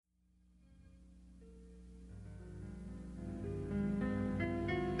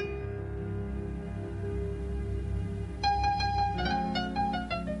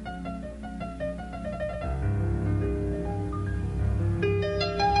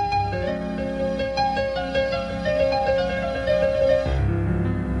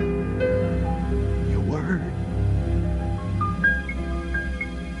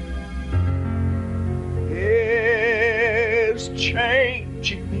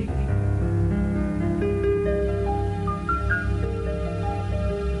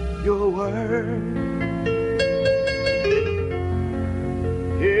Your word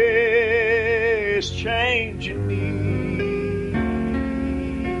is changing me.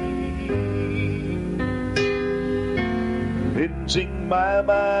 Cleansing my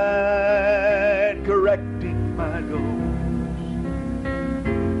mind, correcting my goals,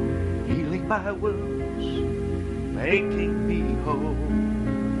 healing my wounds, making me whole.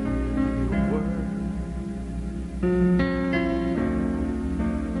 Your word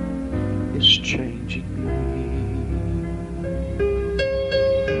is changing me.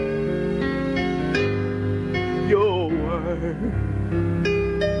 Your word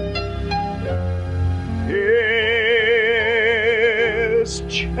is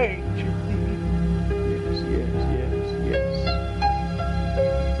changing me. Yes, yes, yes, yes.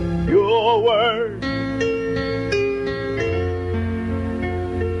 Your word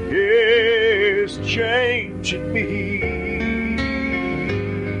is changing me.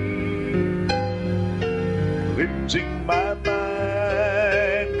 Cleansing my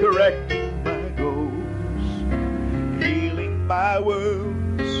mind, correcting my goals, healing my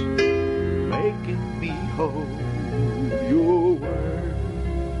wounds, making me whole. Your word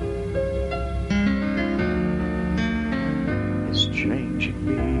is changing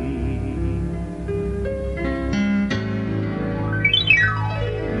me.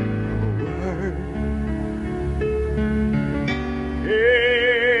 Your word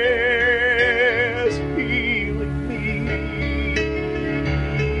is healing me.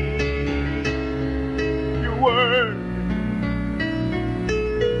 Your word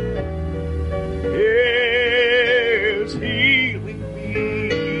is healing me.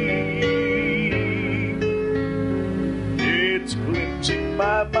 It's cleansing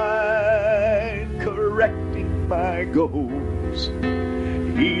my mind, correcting my goals,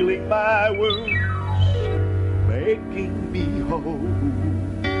 healing my wounds, making me whole.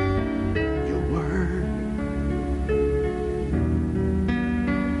 Your word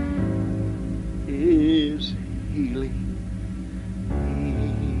is healing me.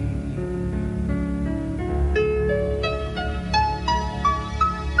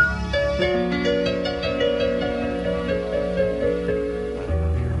 I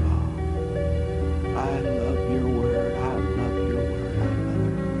love your word. I love your word. I love your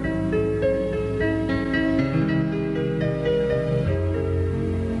word.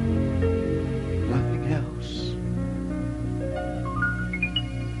 Nothing else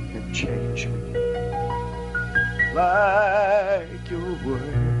can change me like your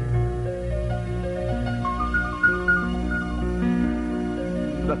word.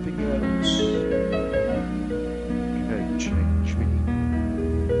 Nothing else can change me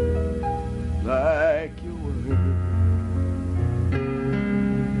like your word.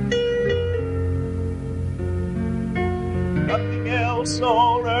 Nothing else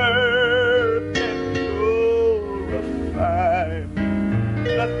on earth can glorify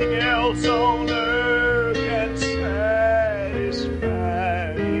me. Nothing else on earth can satisfy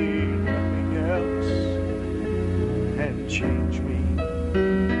me. Nothing else can change me.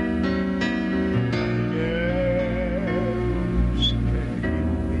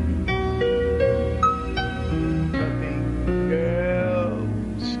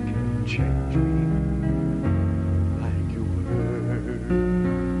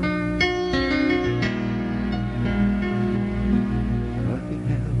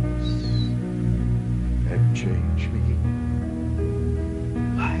 Change me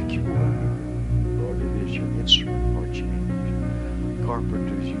like you were. Lord, it is your instrument for change.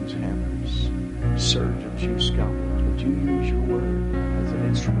 Carpenters use hammers, surgeons use scalpels, but you use your word as an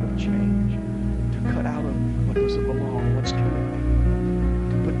instrument of change to cut out of me what doesn't belong, what's killing me,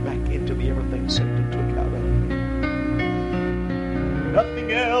 to put back into me everything Satan took out of me.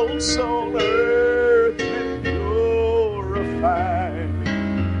 Nothing else on earth can glorify me.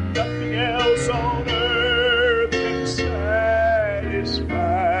 Nothing else on earth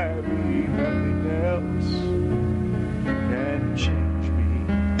satisfy me. Nothing else can change me.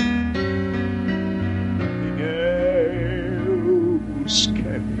 Nothing else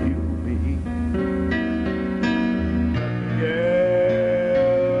can heal me. Nothing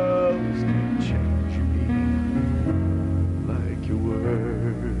else can change me like your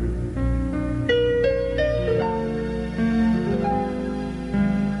word.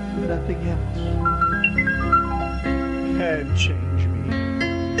 Nothing else can change me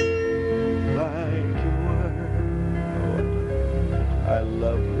like your word. Oh, I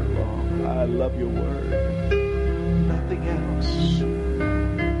love your law. I love your word. Nothing else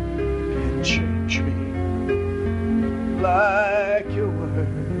can change me like your word.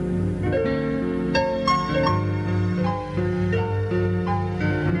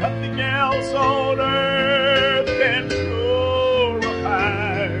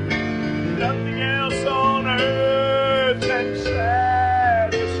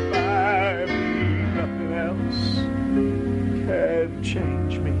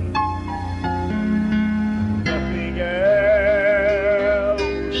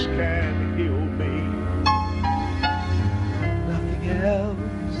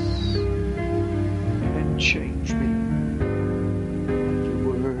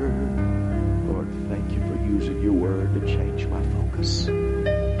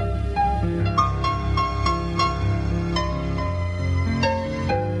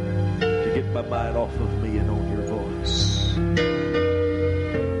 my mind off of me and on your voice.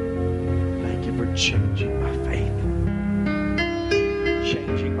 Thank you for changing my faith,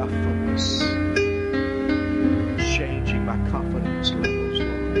 changing my focus, changing my confidence levels,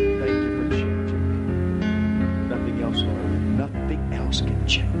 Lord. Thank you for changing me. Nothing else, Lord. Nothing else can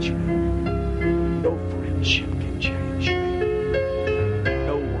change me. No friendship can change me.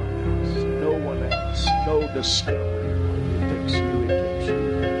 No one else. No discovery. It takes you.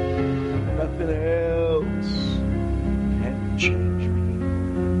 Nothing else can change me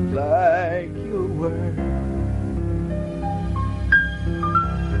like your word.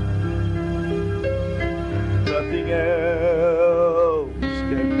 Nothing else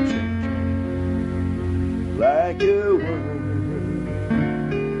can change me like your word.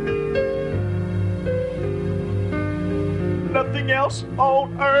 Nothing else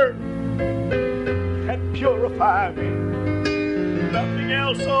on earth can purify me. Nothing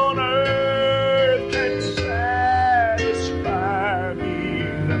else on earth can satisfy me.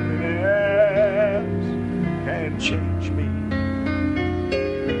 Nothing else can change me.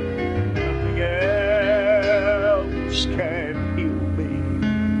 Nothing else can heal me.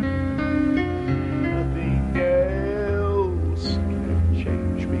 Nothing else can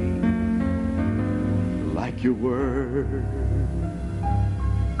change me like your word.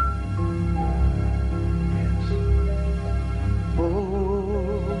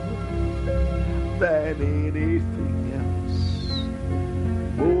 Than anything else,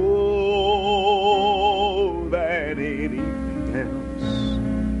 more than anything else,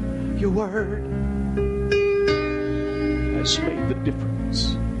 your word has made the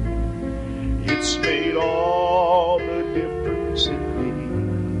difference. It's made all the difference in me.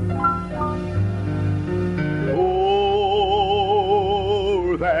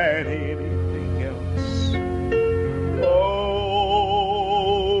 More than anything else.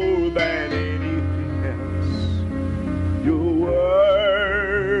 More than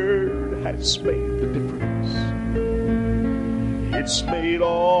it's made the difference. It's made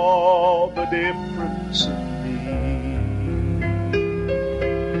all the difference in me.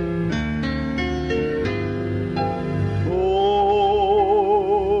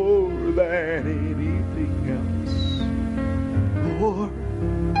 More than anything else. More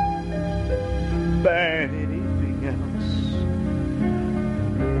than anything else.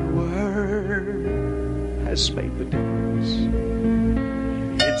 The word has made the difference.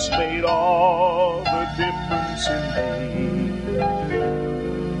 It's made all the difference in me.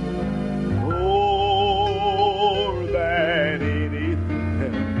 More than anything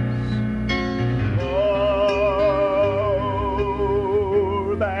else. More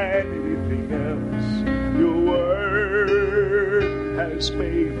than anything else. Your word has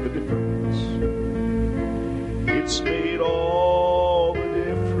made the difference. It's made all the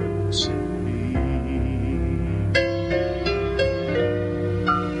difference in me.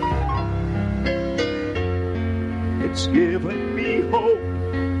 It's given me hope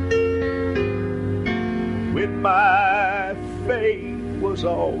when my faith was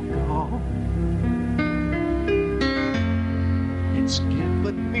all gone. It's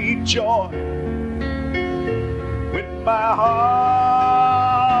given me joy when my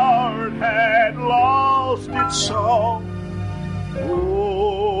heart had lost its song.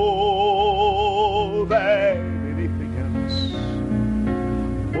 Oh, than anything else.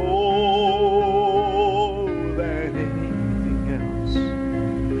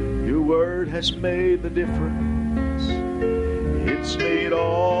 Has made the difference. It's made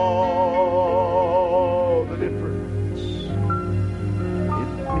all the difference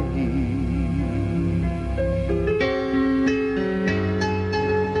in me.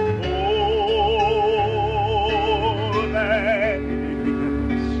 More than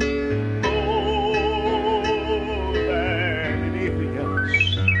anything else. More than anything else.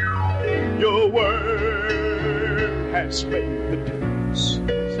 Your word has made the difference.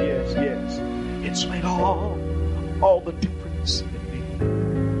 Yes. It's made all the difference in me.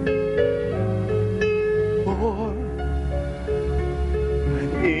 More than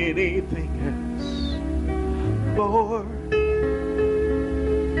anything else. More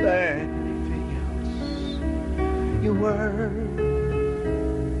than anything else. Your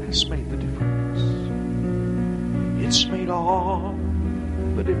word has made the difference. It's made all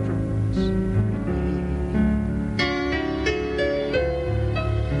the difference in me.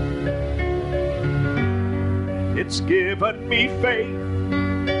 It's given me faith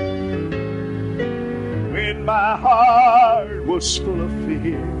when my heart was full of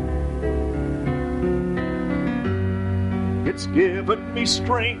fear. It's given me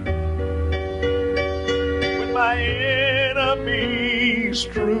strength when my enemies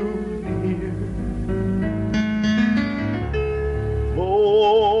drew near.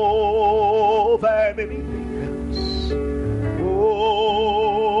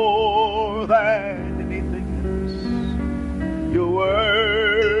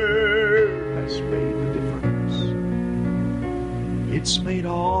 It's made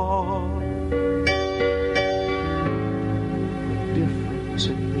all the difference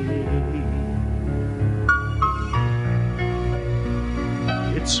in me.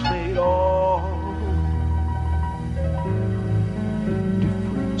 It's made all the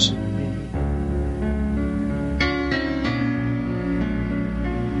difference in me.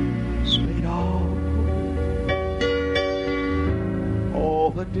 It's made all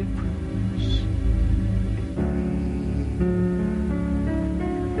the difference in me.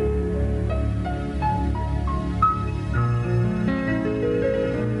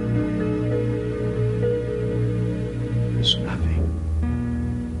 There's nothing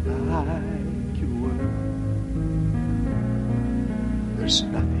like your word. There's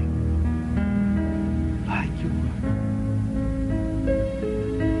nothing like your word.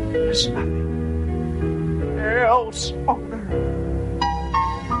 There's nothing else on earth,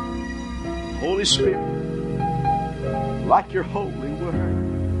 Holy Spirit, like your holy word.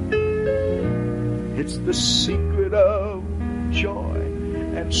 It's the secret of joy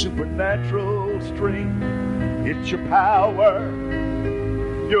and supernatural strength. It's your power,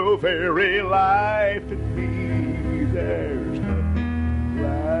 your very life in me. There's nothing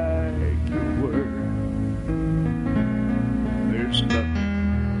like your word. There's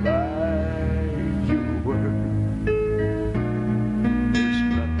nothing like your word. There's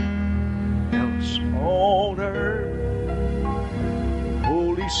nothing else on earth,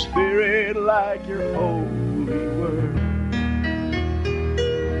 Holy Spirit, like your holy word.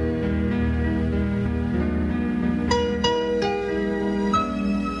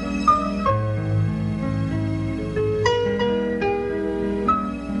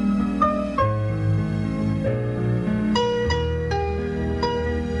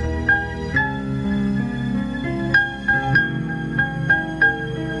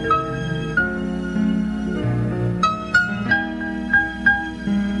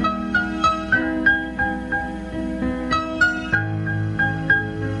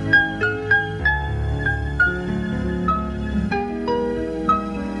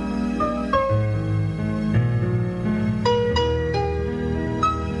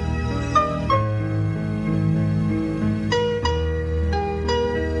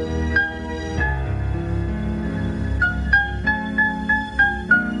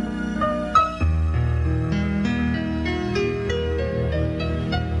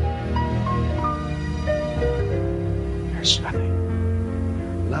 There's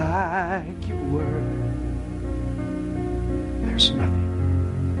nothing like your word. There's nothing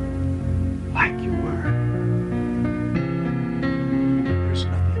like your word. There's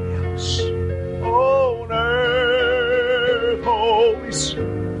nothing else on earth, Holy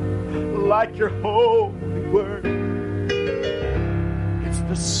Spirit, like your holy word. It's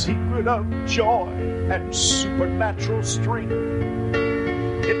the secret of joy and supernatural strength.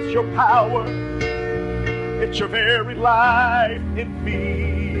 It's your power, it's your very life in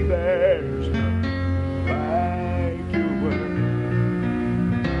me. There's nothing like your word.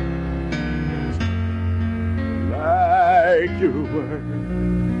 There's nothing like your word.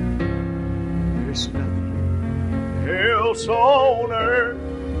 There's nothing else on earth,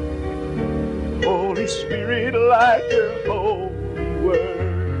 Holy Spirit, like your holy word.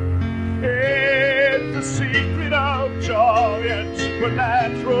 It's the secret of joy and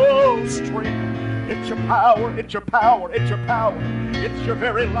supernatural strength. It's your power, it's your power, it's your power. It's your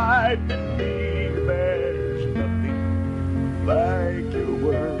very life in me. There's nothing like your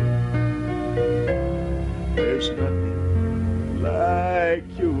word. There's nothing like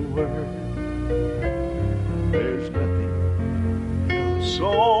your word. There's nothing else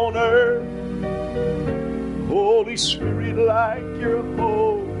on earth, Holy Spirit, like your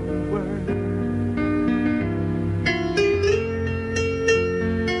holy word.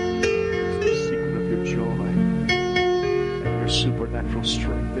 Supernatural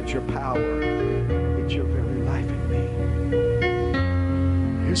strength. It's your power. It's your very life in me.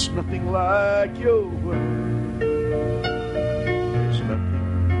 There's nothing like your word. There's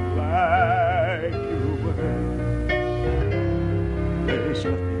nothing like your word. There's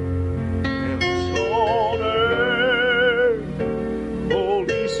nothing else on earth,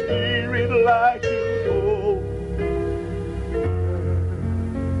 Holy Spirit, like your holy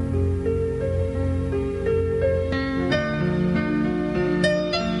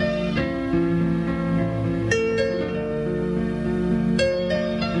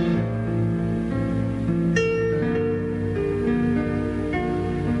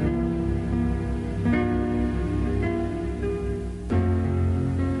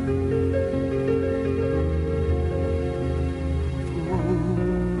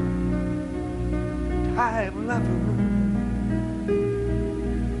time lover,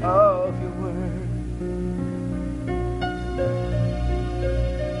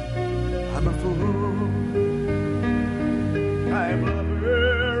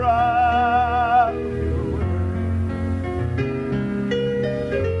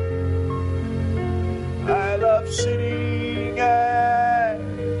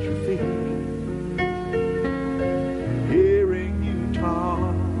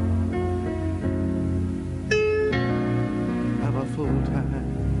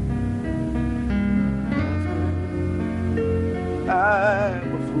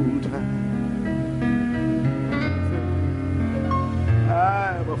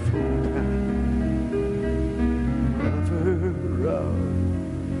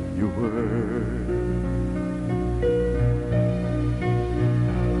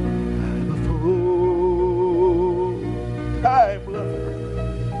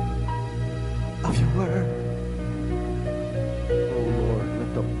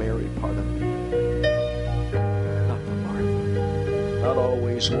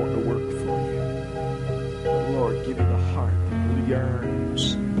 always want to work for you. But Lord, give me the heart that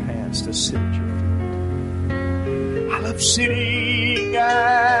yearns and pants to sit at your feet. I love sitting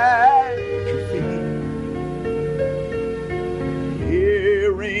at your feet,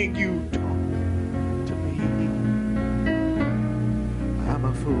 hearing you talk to me. I'm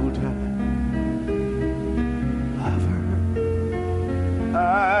a full-time lover.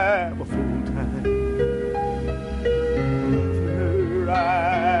 I'm a full-time lover. I'm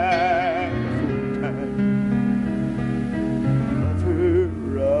a full-time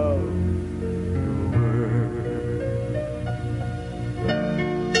lover of your word.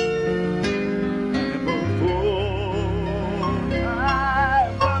 I'm a full-time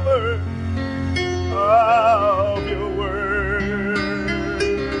lover of your word.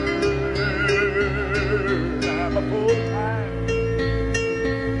 I'm a full-time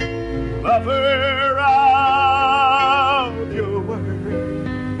lover of your word.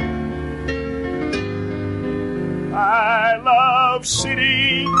 I love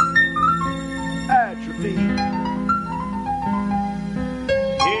sitting at your feet,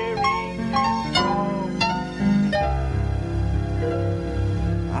 hearing you talk.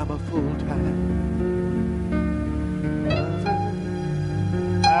 I'm a full-time lover.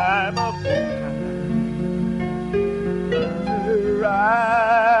 I'm a full-time lover.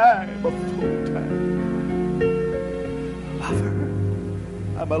 I'm a full-time lover.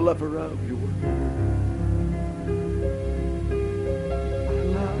 I'm a lover of your word.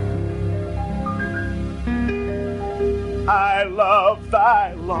 I love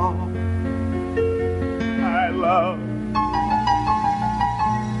thy law. I love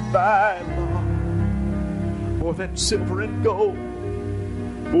thy law more than silver and gold,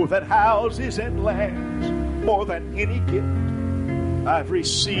 more than houses and lands, more than any gift I've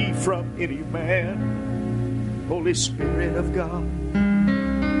received from any man. Holy Spirit of God,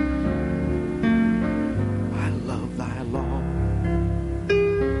 I love thy law.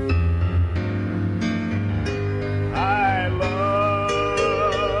 I love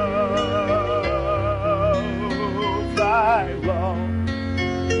thy law.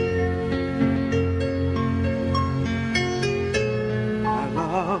 I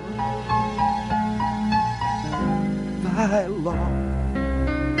love thy law.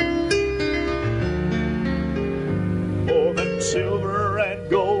 More than silver and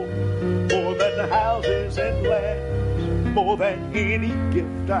gold, more than houses and lands, more than any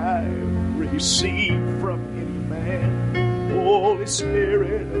gift I've received from any man. Holy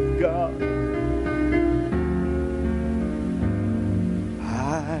Spirit of God,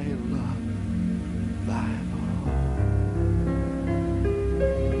 I love thy law.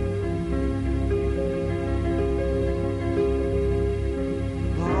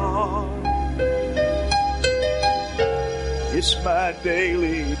 It's my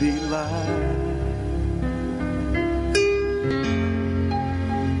daily delight.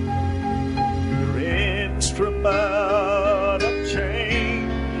 Your instrument of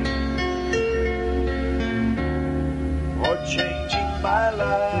change, or changing my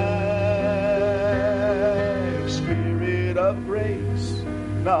life. Spirit of grace,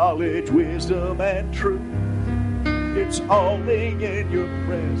 knowledge, wisdom, and truth. It's only in your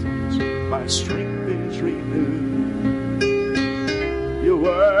presence my strength is renewed. Your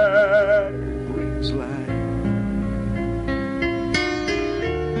word brings life.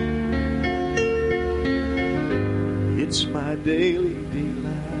 It's my daily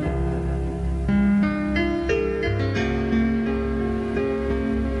delight.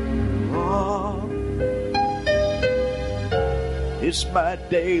 Oh, it's my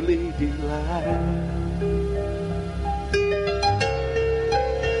daily delight.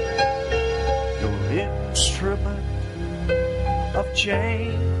 Your instrument of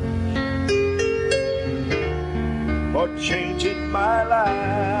change, for changing my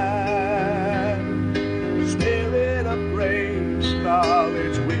life. Spirit of grace,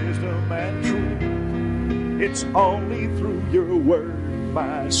 knowledge, wisdom, and truth. It's only through your word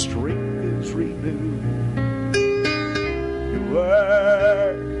my strength is renewed. Your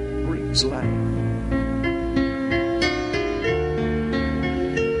word brings life.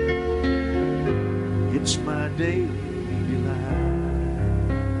 It's my daily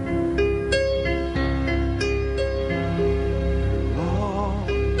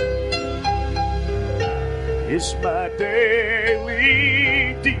it's my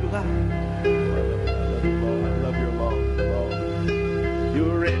daily delight. I love your law.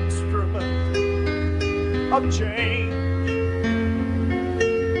 Your instrument of change.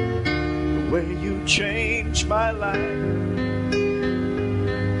 The way you change my life.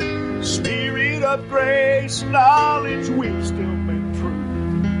 Spirit of grace, knowledge, wisdom, and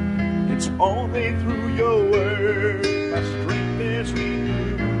truth. Only through your word my strength is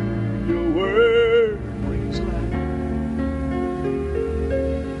renewed. Your word brings life.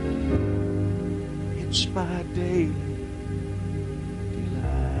 It's my daily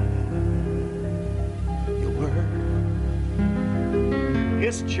delight. Your word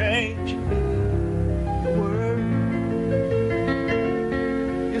is changing me. Your word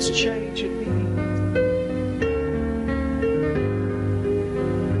is changing me.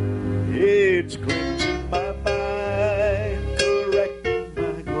 It's cleansing my mind, correcting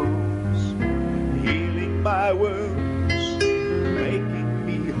my goals, healing my wounds, making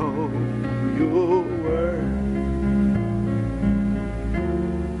me whole. Your word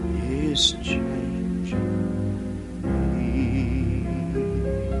is changing me.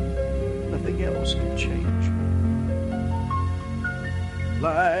 Nothing else can change me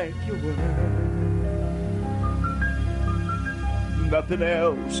like your word. Nothing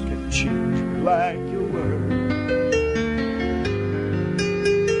else can change me like your word.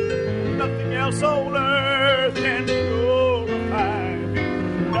 Nothing else on earth can purify me.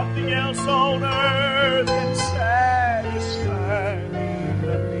 Nothing else on earth can satisfy me.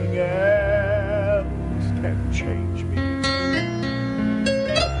 Nothing else can change me.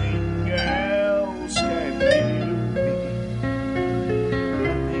 Nothing else can heal me.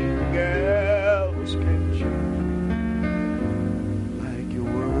 Nothing else can change me like your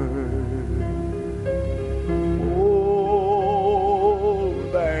word. More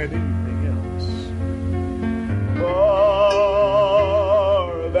than anything else. More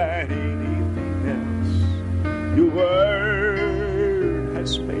than anything else. Your word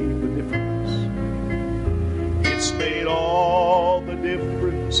has made the difference. It's made all the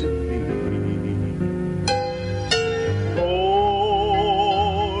difference in me.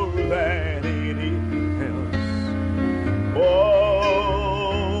 More than anything else. More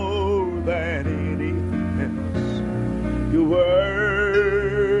than anything else. Your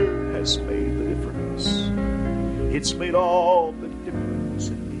word has made the difference. It's made all the difference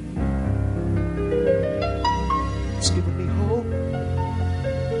in me. It's given me hope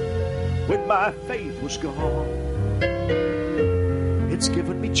when my faith was gone. It's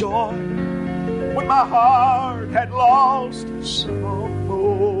given me joy when my heart had lost its song.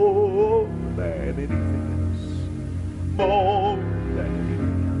 More than anything else. More than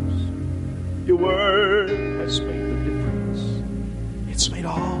anything else. Your word has made the difference. It's made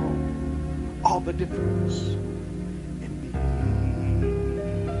all the difference in me.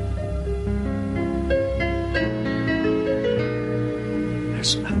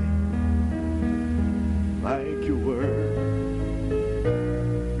 There's nothing like your word.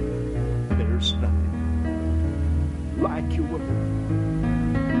 There's nothing like your word.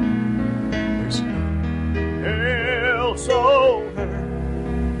 There's nothing else on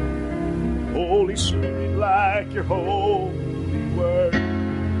earth. Holy Spirit, like your holy word.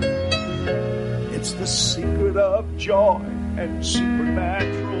 It's the secret of joy and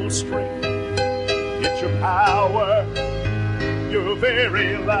supernatural strength. It's your power, your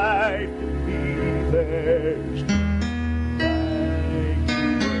very life in me. There's nothing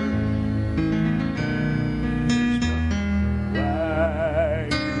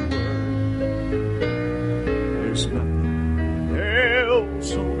like your word. There's nothing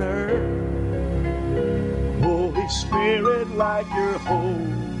else on earth. Holy Spirit, like your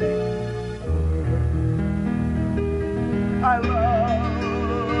holy I love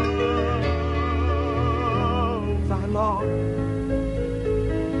thy law.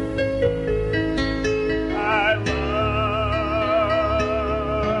 I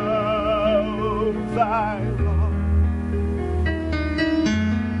love thy law.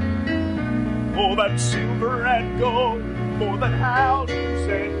 More than silver and gold, more than houses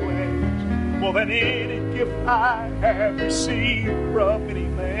and lands, more than any gift I have received from any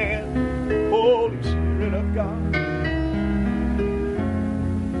man. Holy Spirit of God,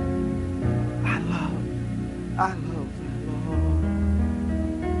 I love thy law.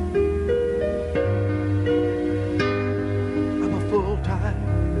 I'm a full-time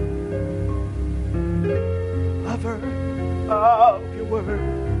lover of your word.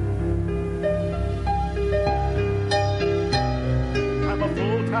 I'm a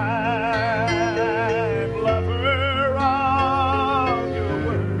full-time lover of your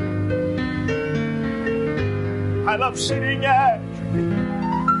word. I love sitting at your feet,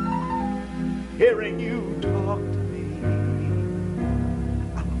 hearing you talk to me.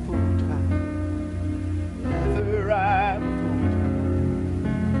 I'm a full-time lover. I'm a full-time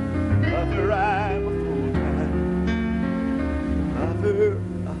lover. I'm a full-time lover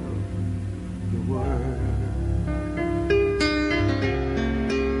of your word.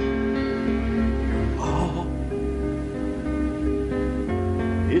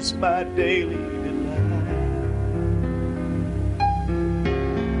 It's my daily delight.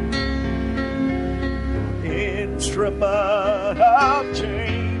 Instrument of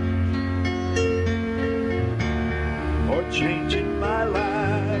change, for changing my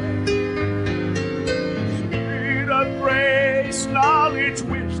life. Spirit of grace, knowledge,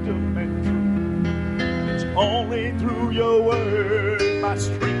 wisdom, and truth. It's only through your word my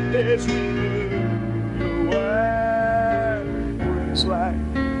strength is renewed. Your word brings life.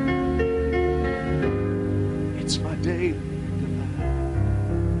 It's my daily delight.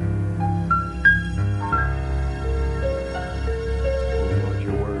 Oh Lord,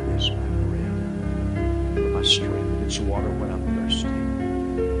 your word is my bread, my strength. It's water when I'm thirsty.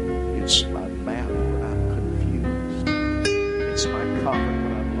 It's my map when I'm confused. It's my comfort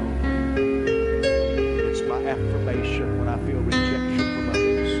when I'm lonely. It's my affirmation when I feel rejection from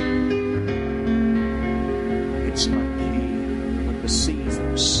others. It's my key when the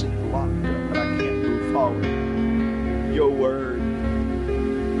seasons seem locked up and I can't move forward.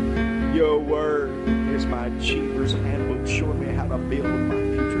 Your word is my achiever's handbook, showing me how to build my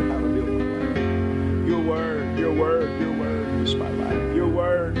future, how to build my life. Your word is my life. Your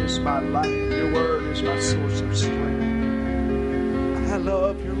word is my life. Your word is my source of strength. I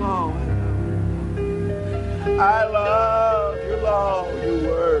love your law. I love your law. Your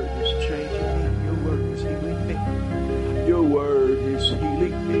word is changing me. Your word is healing me. Your word is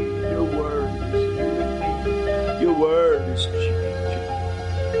healing me. Your word is healing me. Your word is changing.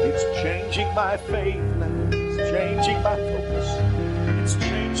 It's changing my faith. It's changing my focus. It's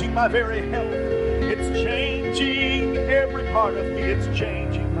changing my very health. It's changing every part of me. It's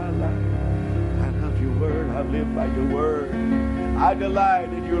changing my life. I love your word. I live by your word. I delight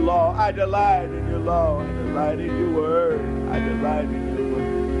in your law. I delight in your law. I delight in your word. I delight in your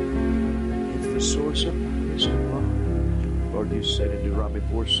word. It's the source of my wisdom, Lord. Lord, you said in Deuteronomy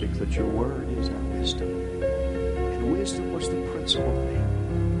 4:6 that your word is our wisdom. And wisdom was the principal thing.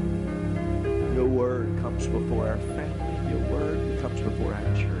 Your word comes before our family. Your word comes before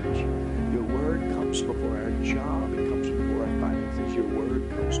our church. Your word comes before our job. It comes before our finances. Your word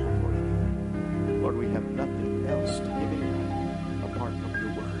comes before you. Lord, we have nothing else to give anybody apart from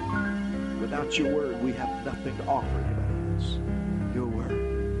your word. Without your word, we have nothing to offer anybody.